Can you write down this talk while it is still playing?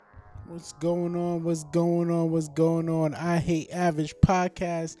What's going on? What's going on? What's going on? I Hate Average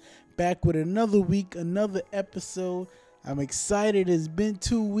Podcast back with another week, another episode. I'm excited. It's been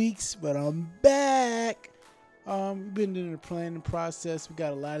 2 weeks, but I'm back. We've been in the planning process. We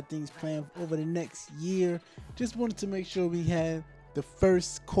got a lot of things planned over the next year. Just wanted to make sure we had the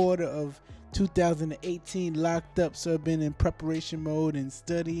first quarter of 2018 locked up. So I've been in preparation mode and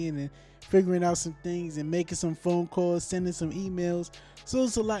studying and figuring out some things and making some phone calls, sending some emails. So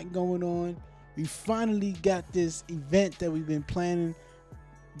there's a lot going on. We finally got this event that we've been planning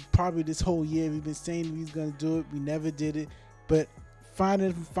probably this whole year. We've been saying we was gonna do it. We never did it, but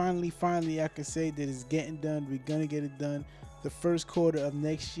finally, I can say that it's getting done. We're gonna get it done the first quarter of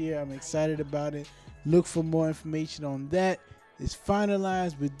next year. I'm excited about it. Look for more information on that. It's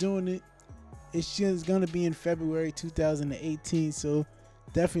finalized. We're doing it. It's just gonna be in February 2018. So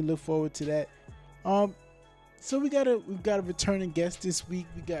definitely look forward to that. Um, so we've got a returning guest this week.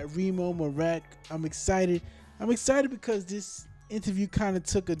 We got Remo Marak. I'm excited. I'm excited because this interview kind of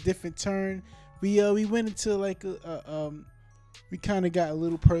took a different turn. We went into like we kind of got a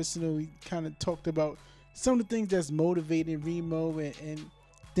little personal. We kind of talked about some of the things that's motivating Remo and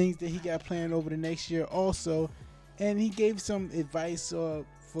things that he got planned over the next year also. And he gave some advice for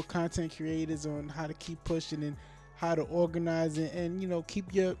content creators on how to keep pushing and how to organize it and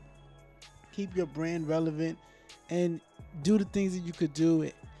keep your brand relevant and do the things that you could do.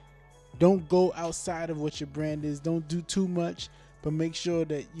 Don't go outside of what your brand is. Don't do too much, but make sure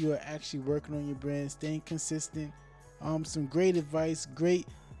that you are actually working on your brand, staying consistent. Some great advice, great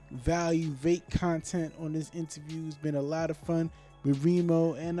value, great content on this interview. It's been a lot of fun with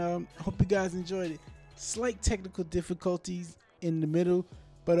Remo, and hope you guys enjoyed it. Slight technical difficulties in the middle,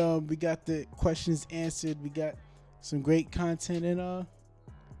 but we got the questions answered. We got some great content and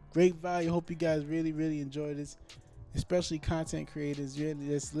great value. Hope you guys really enjoy this, especially content creators. Really,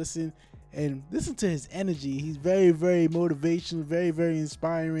 just listen to his energy. He's very motivational, very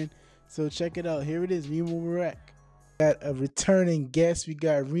inspiring. So check it out. Here it is, Remo Marak. Got a returning guest. We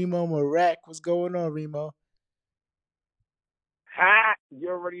got Remo Marak. What's going on, Remo? Ha! You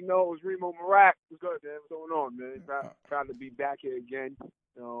already know it's Remo Marak. What's good, man? What's going on, man? Proud to be back here again.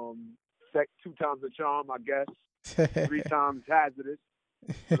 Two times a charm, I guess. Three times hazardous.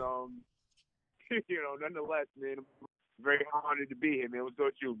 But nonetheless, man, I'm very honored to be here, man. What's good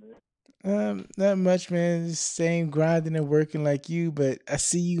with you, man? Not much, man. Just same grinding and working like you, but I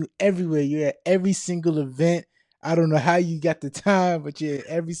see you everywhere. You're at every single event. I don't know how you got the time, but you're at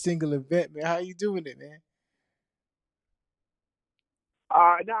every single event, man. How you doing it, man?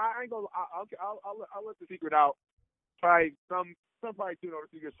 No, I ain't gonna. I'll let the secret out. Probably some probably do know the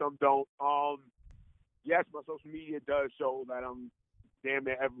secret, some don't. Yes, my social media does show that I'm damn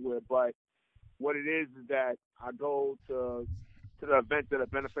near everywhere, but what it is that I go to the events that are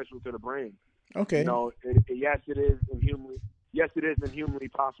beneficial to the brand. You Okay. know, yes, it is inhumanly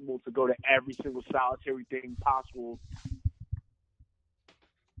possible to go to every single solitary thing possible.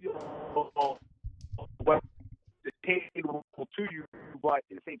 You know, what is attainable to you, but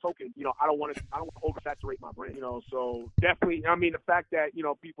in the same token, I don't want to oversaturate my brand. So definitely, I mean, the fact that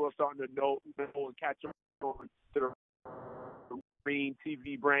people are starting to know and catch on to the Green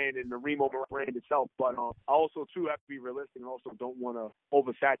TV brand and the Remo brand itself, but I also too have to be realistic and also don't want to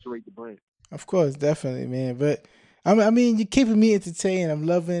oversaturate the brand. Of course, definitely, man. But I mean, you're keeping me entertained. I'm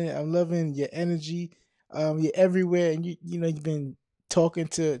loving it. I'm loving your energy. You're everywhere, and you've been talking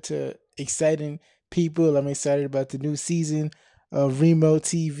to exciting people. I'm excited about the new season of Remo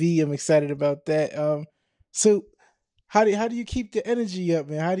TV. I'm excited about that. So how do you keep the energy up,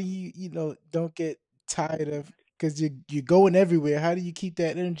 man? How do you don't get tired of because you're going everywhere? How do you keep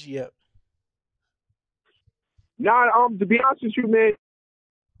that energy up? Now, to be honest with you, man,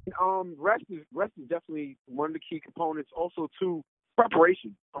 rest is definitely one of the key components. Also, to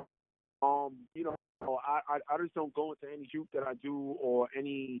preparation. I just don't go into any shoot that I do or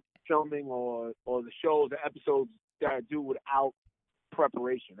any filming or the shows, the episodes that I do without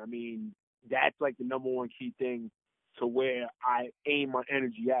preparation. I mean, that's like the number one key thing to where I aim my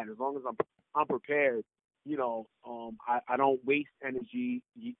energy at. As long as I'm prepared, I don't waste energy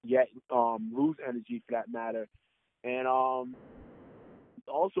yet, lose energy for that matter. And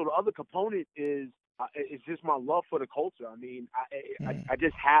also the other component is it's just my love for the culture. I mean, Mm. I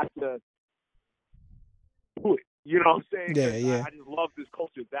just have to do it. You know what I'm saying? Yeah, Because yeah. I just love this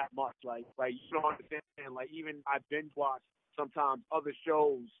culture that much. Like you don't understand. Like even I binge watch sometimes other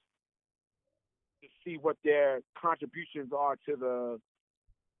shows to see what their contributions are to the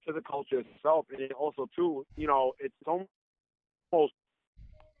culture itself, and then also too, almost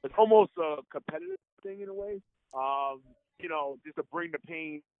it's almost a competitive thing in a way. Just to bring the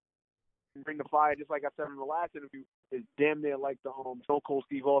pain. bring the fire, just like I said in the last interview, is damn near like the Stone Cold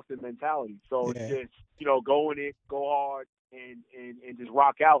Steve Austin mentality. So Yeah. it's just go in it, go hard, and just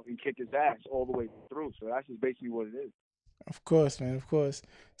rock out and kick his ass all the way through. So that's just basically what it is. Of course, man. Of course.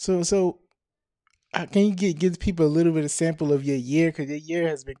 So can you give people a little bit of sample of your year? Because your year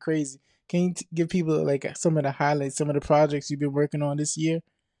has been crazy. Can you give people like some of the highlights, some of the projects you've been working on this year?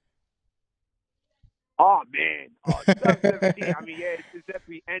 Oh man, 2017. I mean, yeah, it's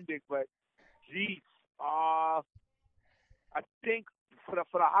definitely ending, but geez, I think for the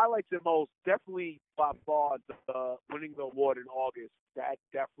highlights and most, definitely by far the winning the award in August. That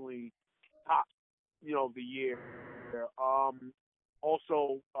definitely topped, the year.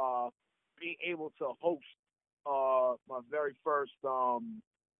 Also, being able to host my very first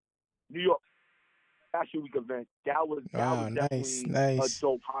New York Fashion Week event. That was Wow, nice, definitely a nice.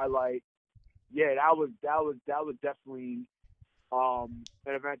 dope highlight. Yeah, that was definitely an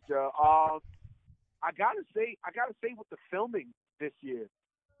adventure. I gotta say with the filming this year,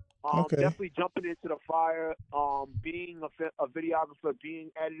 Okay. definitely jumping into the fire, being a videographer,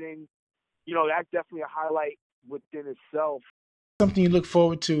 being editing, that's definitely a highlight within itself. Something you look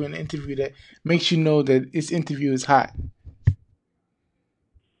forward to in an interview that makes you know that this interview is hot.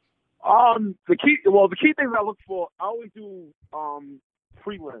 The key things I look for, I always do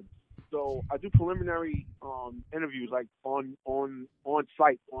prelims. So I do preliminary interviews like on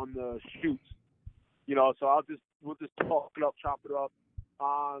site on the shoots. So we'll just talk it up, chop it up.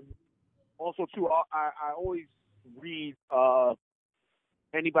 Um, Also too, I always read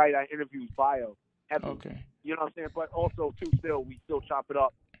anybody that interviews bio heavily. Okay. You know what I'm saying? But also too, we still chop it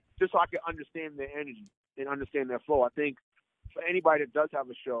up just so I can understand their energy and understand their flow. I think for anybody that does have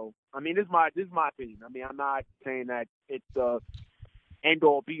a show, I mean, this is my opinion. I mean, I'm not saying that it's the end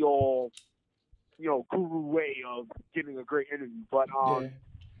all be all, guru way of getting a great interview, but Yeah.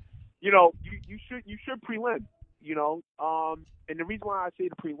 you should prelim. And the reason why I say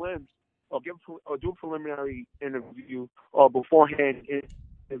the prelims or do a preliminary interview or beforehand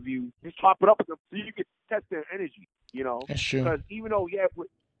interview, just chop it up with them so you can test their energy. That's true. Because even though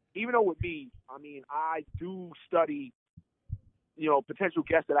with me, I mean, I do study, potential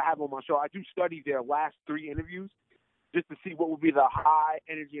guests that I have on my show. I do study their last three interviews just to see what would be the high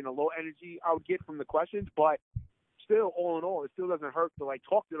energy and the low energy I would get from the questions. But still, all in all, it still doesn't hurt to like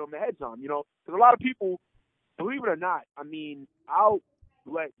talk to them ahead of time. Because a lot of people, believe it or not, I mean, I'll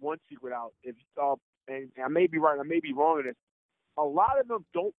let one secret out. If and I may be right, I may be wrong in this. A lot of them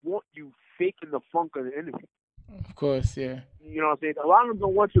don't want you faking the funk of the interview. Of course, yeah. You know what I'm saying? A lot of them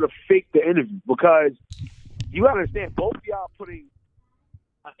don't want you to fake the interview because you gotta understand both of y'all putting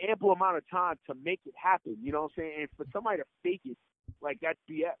an ample amount of time to make it happen. You know what I'm saying? And for somebody to fake it, like that's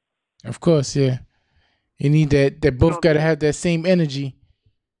BS. Of course, yeah. You need that. They You know both what I'm got to saying? have that same energy.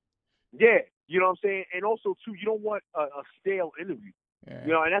 Yeah. You know what I'm saying? And also too, you don't want a stale interview.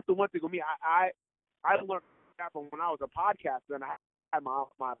 Yeah. And that's the one thing with me. I learned that from when I was a podcaster and I had my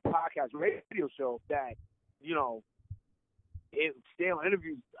podcast radio show that, stale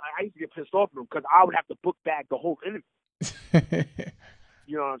interviews, I used to get pissed off at them because I would have to book back the whole interview.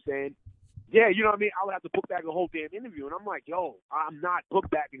 You know what I'm saying? Yeah, you know what I mean? I would have to book back the whole damn interview. And I'm like, yo, I'm not book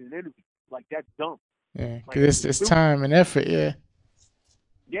backing an interview. Like, that's dumb. Yeah, Like, because that's it's just stupid. time and effort. Yeah.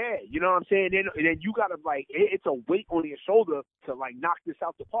 Yeah, you know what I'm saying? And then you got to, like, it's a weight on your shoulder to, like, knock this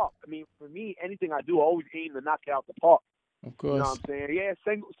out the park. I mean, for me, anything I do, I always aim to knock it out the park. Of You know what course. I'm saying? Yeah,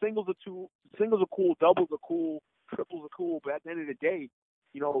 singles are cool, doubles are cool, triples are cool, but at the end of the day,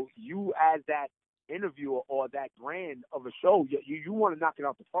 you as that interviewer or that brand of a show, you want to knock it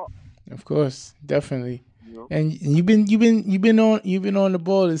out the park. Of course, definitely. You know? And you've been on the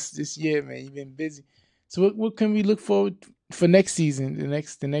ball this year, man. You've been busy. So what can we look forward for next season,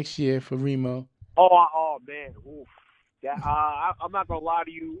 the next year for Remo? Oh man, oof. That I'm not gonna lie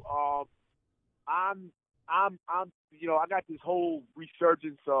to you. I'm I got this whole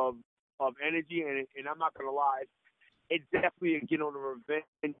resurgence of energy, and I'm not gonna lie, it's definitely a get on the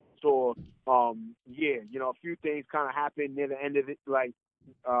revenge or yeah, a few things kind of happened near the end of it, like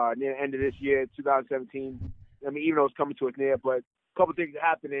near the end of this year, 2017. I mean, even though it's coming to an end, but a couple things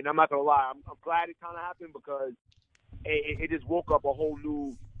happened, and I'm not gonna lie, I'm glad it kind of happened because it just woke up a whole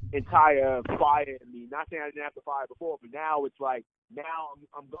new entire fire in me. Not saying I didn't have the fire before, but now it's like now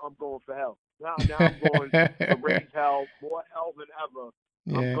I'm going for hell. Now I'm going to raise hell, more hell than ever.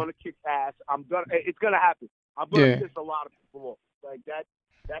 I'm Yeah. gonna kick ass. It's gonna happen. I'm gonna Yeah. piss a lot of people off. Like that.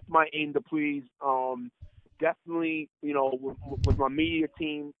 That's my aim to please. Definitely, with my media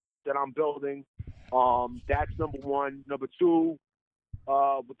team that I'm building. That's number one. Number two,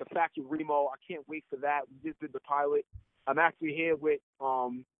 with the Factory Remo, I can't wait for that. We just did the pilot. I'm actually here with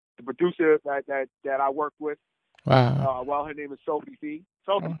the producer that I work with. Wow. Well, her name is Sophie C.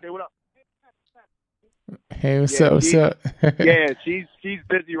 Sophie, say what up. Hey, what's Yeah, up? What's up? she's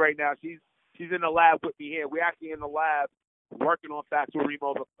busy right now. She's in the lab with me here. We're actually in the lab working on Factual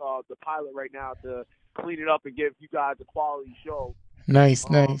Remo, the pilot right now to clean it up and give you guys a quality show. Nice,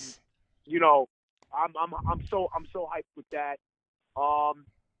 nice. You know, I'm so hyped with that.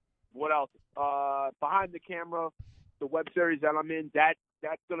 What else? Behind the camera, the web series that I'm in, that's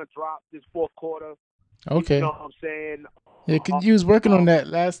gonna drop this fourth quarter. You know Okay. what I'm saying? Yeah, you was working on that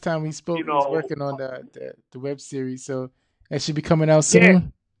last time we spoke. You You was know, working on the web series, so that should be coming out yeah,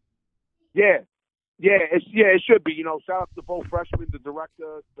 soon. it should be. You know, shout out to Bo Freshman, the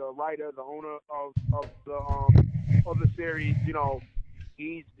director, the writer, the owner of the series. You know,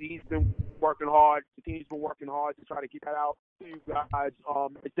 he's been working hard. The team's been working hard to try to get that out to you guys.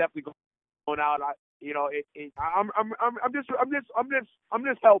 It's definitely going out. I'm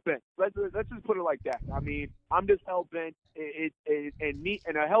just hell bent. Let's just put it like that. I mean, I'm just hell bent. And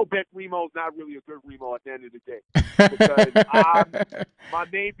a hell bent Remo is not really a good Remo at the end of the day, because my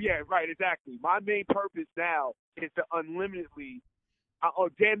main exactly. My main purpose now is to unlimitedly,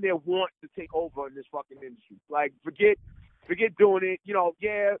 damn near want to take over in this fucking industry. Like forget doing it. You know,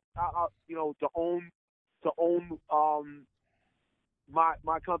 you know, to own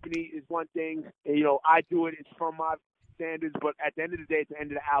my company is one thing. And, you know, I do it. It's from my standards. But at the end of the day, at the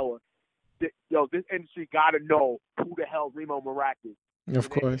end of the hour, this industry got to know who the hell Remo Marak is. Of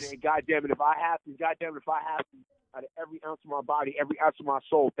course. And goddamn it, if I have to, out of every ounce of my body, every ounce of my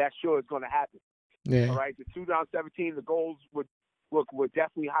soul, that sure is going to happen. Yeah. All right. The 2017, the goals were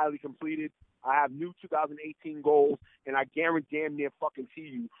definitely highly completed. I have new 2018 goals, and I guarantee damn near fucking see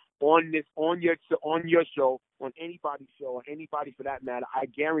you on your show, on anybody's show, or anybody for that matter. I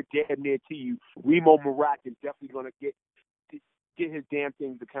guarantee damn near to you, Remo Marak is definitely gonna get his damn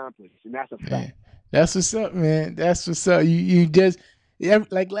things accomplished, and that's a fact. Yeah. That's what's up, man. That's what's up. You just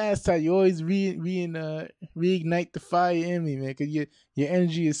like last time. You always reignite the fire in me, man. Because your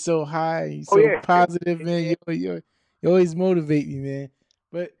energy is so high, you're so positive, man. You always motivate me, man.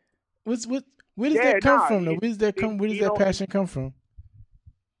 But where does that come from? Though? Where does that passion come from?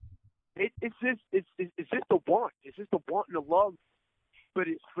 It's just a want. It's just a want and a love for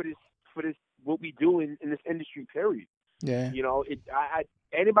this what we do in this industry. Period. Yeah. You know,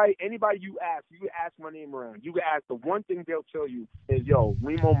 anybody you ask my name around, you ask, the one thing they'll tell you is, yo,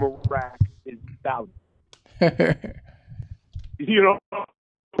 Remo Marak is valid. You know,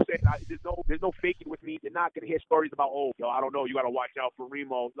 there's no faking with me. They're not gonna hear stories about, oh, yo, I don't know, you gotta watch out for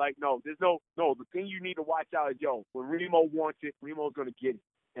Remo. Like, no, the thing you need to watch out is, yo, when Remo wants it, Remo's gonna get it,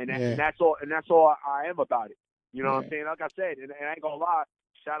 and that's all I am about it. You know what I'm saying? Like I said, and I ain't gonna lie,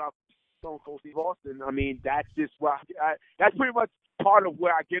 shout out Stone Cold Steve Austin. I mean, that's just where that's pretty much part of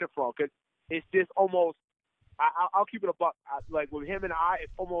where I get it from, because it's just almost. I'll keep it a buck. Like with him and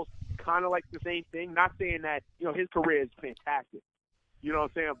it's almost kind of like the same thing. Not saying that, you know, his career is fantastic. You know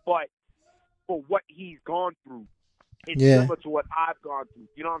what I'm saying? But for what he's gone through, it's similar to what I've gone through.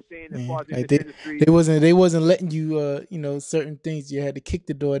 You know what I'm saying? As far as in this industry, they wasn't letting you you know, certain things. You had to kick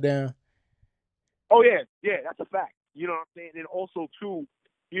the door down. Oh yeah, that's a fact. You know what I'm saying? And also too,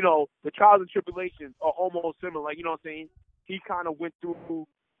 you know, the trials and tribulations are almost similar. Like, you know what I'm saying? He kind of went through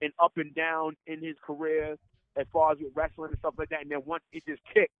an up and down in his career as far as with wrestling and stuff like that. And then once it just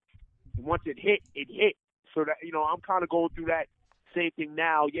kicked, once it hit, it hit. So that, you know, I'm kind of going through that same thing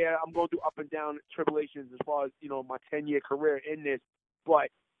now. Yeah, I'm going through up and down tribulations as far as, you know, my 10-year career in this, but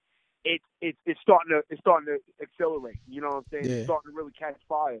it's starting to accelerate. You know what I'm saying? Yeah. It's starting to really catch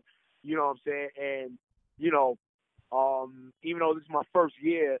fire. You know what I'm saying? And, you know, even though this is my first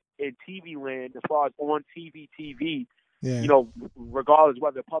year in TV land, as far as on TV, you know, regardless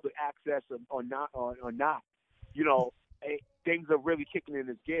whether public access or not, you know, things are really kicking in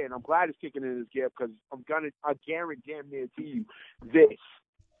this gear, and I'm glad it's kicking in this gear, because I guarantee damn near to you this.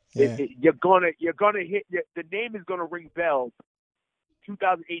 Yeah. You're gonna hit. The name is gonna ring bells.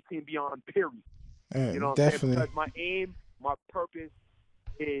 2018 beyond. Period. You know what I'm saying? Because my aim, my purpose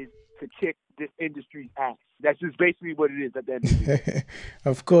is to kick this industry's ass. That's just basically what it is at the end of the day.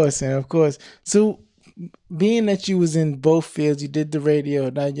 Of course, and of course. So, being that you was in both fields, you did the radio,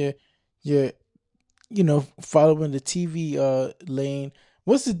 now you're you know, following the TV lane.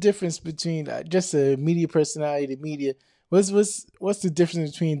 What's the difference between just a media personality to media? What's the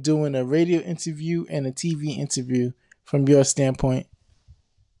difference between doing a radio interview and a TV interview from your standpoint?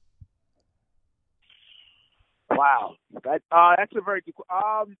 Wow, that's a very good.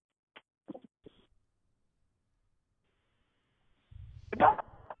 How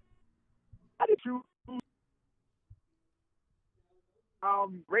did you?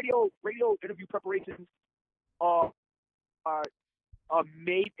 radio interview preparations are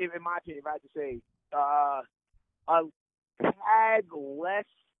made, in my opinion, if I had to say, a tad less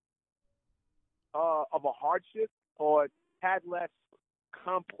of a hardship, or tad less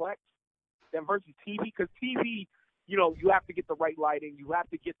complex than versus TV, because TV, you have to get the right lighting, you have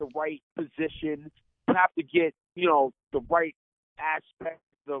to get the right position, you have to get, the right aspect,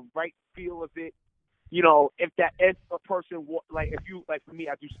 the right feel of it. If a person, like for me,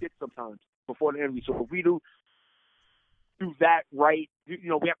 I do skits sometimes before the interview. So if we do that right, we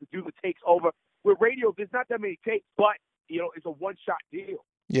have to do the takes over. With radio, there's not that many takes, but it's a one shot deal.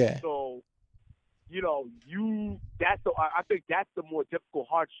 Yeah. So I think that's the more difficult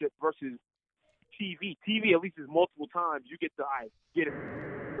hardship versus TV. TV, at least, is multiple times you get to get it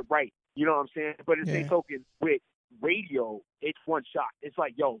right. You know what I'm saying? But at the same token, with radio, it's one shot. It's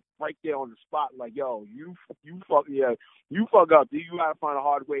like, yo, right there on the spot. Like, yo, you fuck up. You gotta find a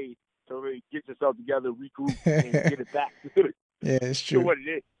hard way to really get yourself together, regroup, and get it back. Yeah, it's true. To what it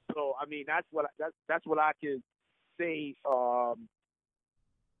is. So I mean, that's what I can say.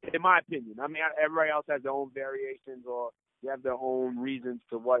 In my opinion, I mean, everybody else has their own variations, or they have their own reasons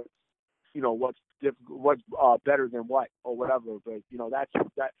to what's difficult, what's better than what, or whatever. But that's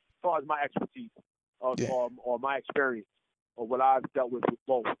that. As far as my expertise, or my experience, or what I've dealt with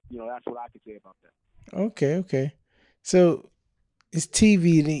both, that's what I could say about that. Okay. So it's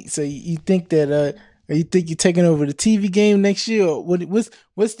TV. So you think that you think you're taking over the TV game next year, or what's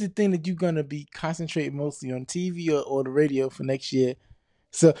the thing that you're gonna be concentrating mostly on, TV or the radio for next year?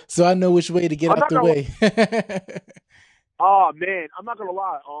 So I know which way to get out the way. Oh man, I'm not gonna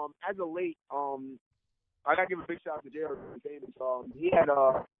lie. As of late, I gotta give a big shout out to Jared Davis. He had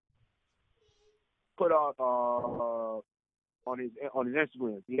put out on his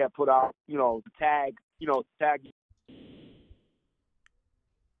Instagram. He had put out, the tag,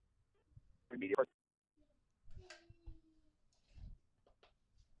 media.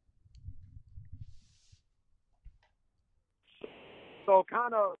 So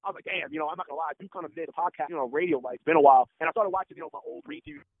kind of, I was like, damn, I'm not gonna lie, I do kind of miss podcast, radio. Like, it's been a while, and I started watching, my old Green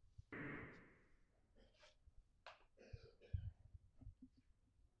TV.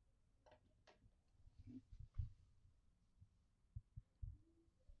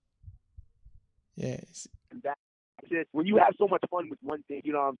 Yes. And that's it. When you have so much fun with one thing,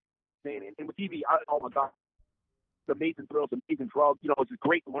 you know what I'm saying? And with TV, oh my God, it's amazing thrills, amazing drugs. It's a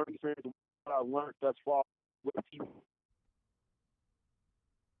great learning experience. What I've learned thus far with TV.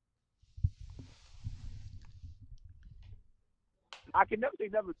 I can never say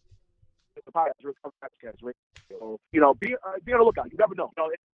never. The podcast, right? So, be on the lookout. You never know.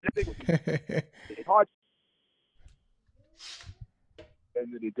 It's hard at the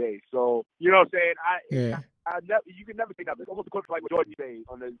end of the day. So, you know what I'm saying? You can never say nothing. It's almost equivalent like what Jordan said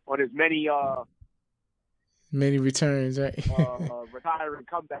on his many returns, right? Retire and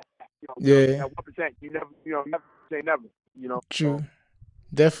come back. Yeah. At 1%. You never say never. True. So,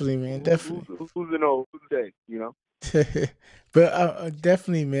 Definitely, man. Definitely. Who's to know? Who's to say? But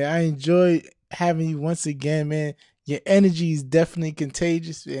definitely, man. I enjoy having you once again, man. Your energy is definitely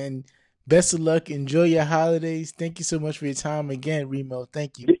contagious, and best of luck. Enjoy your holidays. Thank you so much for your time again, Remo.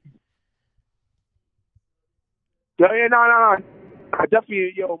 Thank you. Yeah, no. I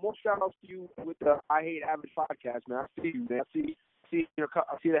definitely, more shout outs to you with the I Hate Average podcast, man. I see you, man. I see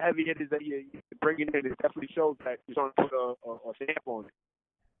the heavy hitters that you're bringing in. It definitely shows that you're trying to put a stamp on it.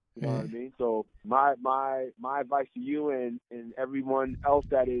 You know what I mean? So my advice to you and everyone else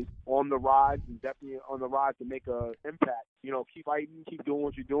that is on the rise, and definitely on the rise to make an impact. Keep fighting, keep doing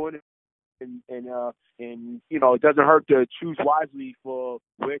what you're doing, and it doesn't hurt to choose wisely for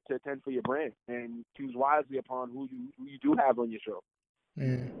where to attend for your brand, and choose wisely upon who you do have on your show.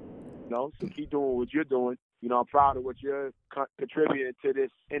 So keep doing what you're doing. I'm proud of what you're contributing to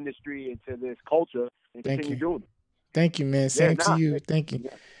this industry and to this culture, and continue doing it. Thank you, man. Same to you. Thank you.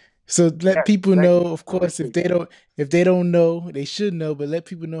 Yeah. So let people know, of course, if they don't know, they should know, but let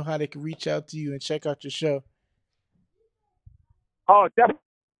people know how they can reach out to you and check out your show. Oh, definitely.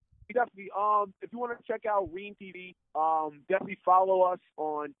 If you want to check out Ream TV, definitely follow us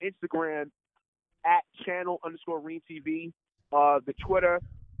on Instagram at @channel_Ream TV. The Twitter,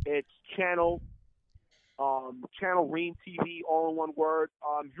 it's channel Ream TV, all in one word.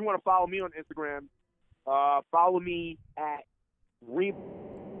 If you want to follow me on Instagram, follow me at Reemo,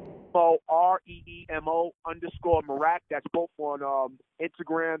 REEMO_Marak. That's both on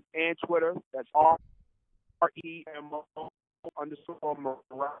Instagram and Twitter. That's REEMO _Merak,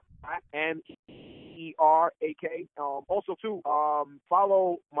 MERAK. Also too,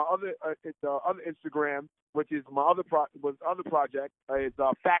 follow my other Instagram, which is my other project is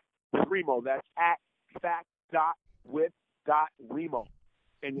Fact with Remo. That's at fact.with.remo.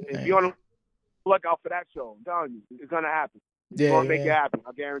 And be on the lookout for that show. I'm telling you, it's gonna happen. It's Yeah, gonna make it man. happen.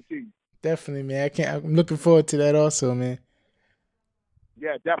 I guarantee you. Definitely, man. I'm looking forward to that also, man.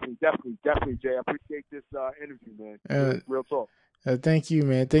 Yeah, definitely, Jay. I appreciate this interview, man. Uh, Real talk. Thank you,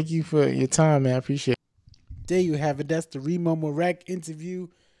 man. Thank you for your time, man. I appreciate it. There you have it. That's the Remo Merak interview.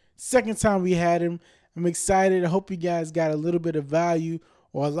 Second time we had him. I'm excited. I hope you guys got a little bit of value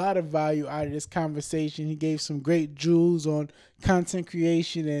or a lot of value out of this conversation. He gave some great jewels on content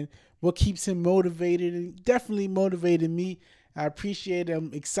creation and what keeps him motivated, and definitely motivated me. I appreciate it.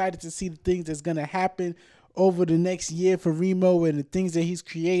 I'm excited to see the things that's going to happen over the next year for Remo and the things that he's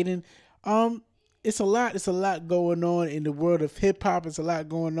creating. It's a lot. It's a lot going on in the world of hip hop. It's a lot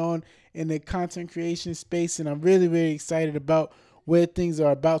going on in the content creation space, and I'm really, really excited about where things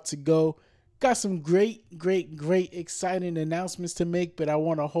are about to go. Got some great, exciting announcements to make, but I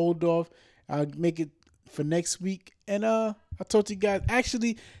want to hold off. I'll make it for next week. And I told you guys,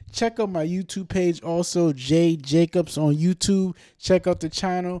 actually check out my YouTube page, also Jay Jacobs on YouTube. Check out the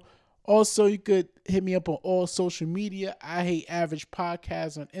channel. Also, you could hit me up on all social media. I Hate Average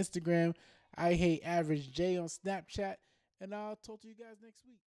Podcast on Instagram. I Hate Average J on Snapchat. And I'll talk to you guys next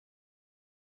week.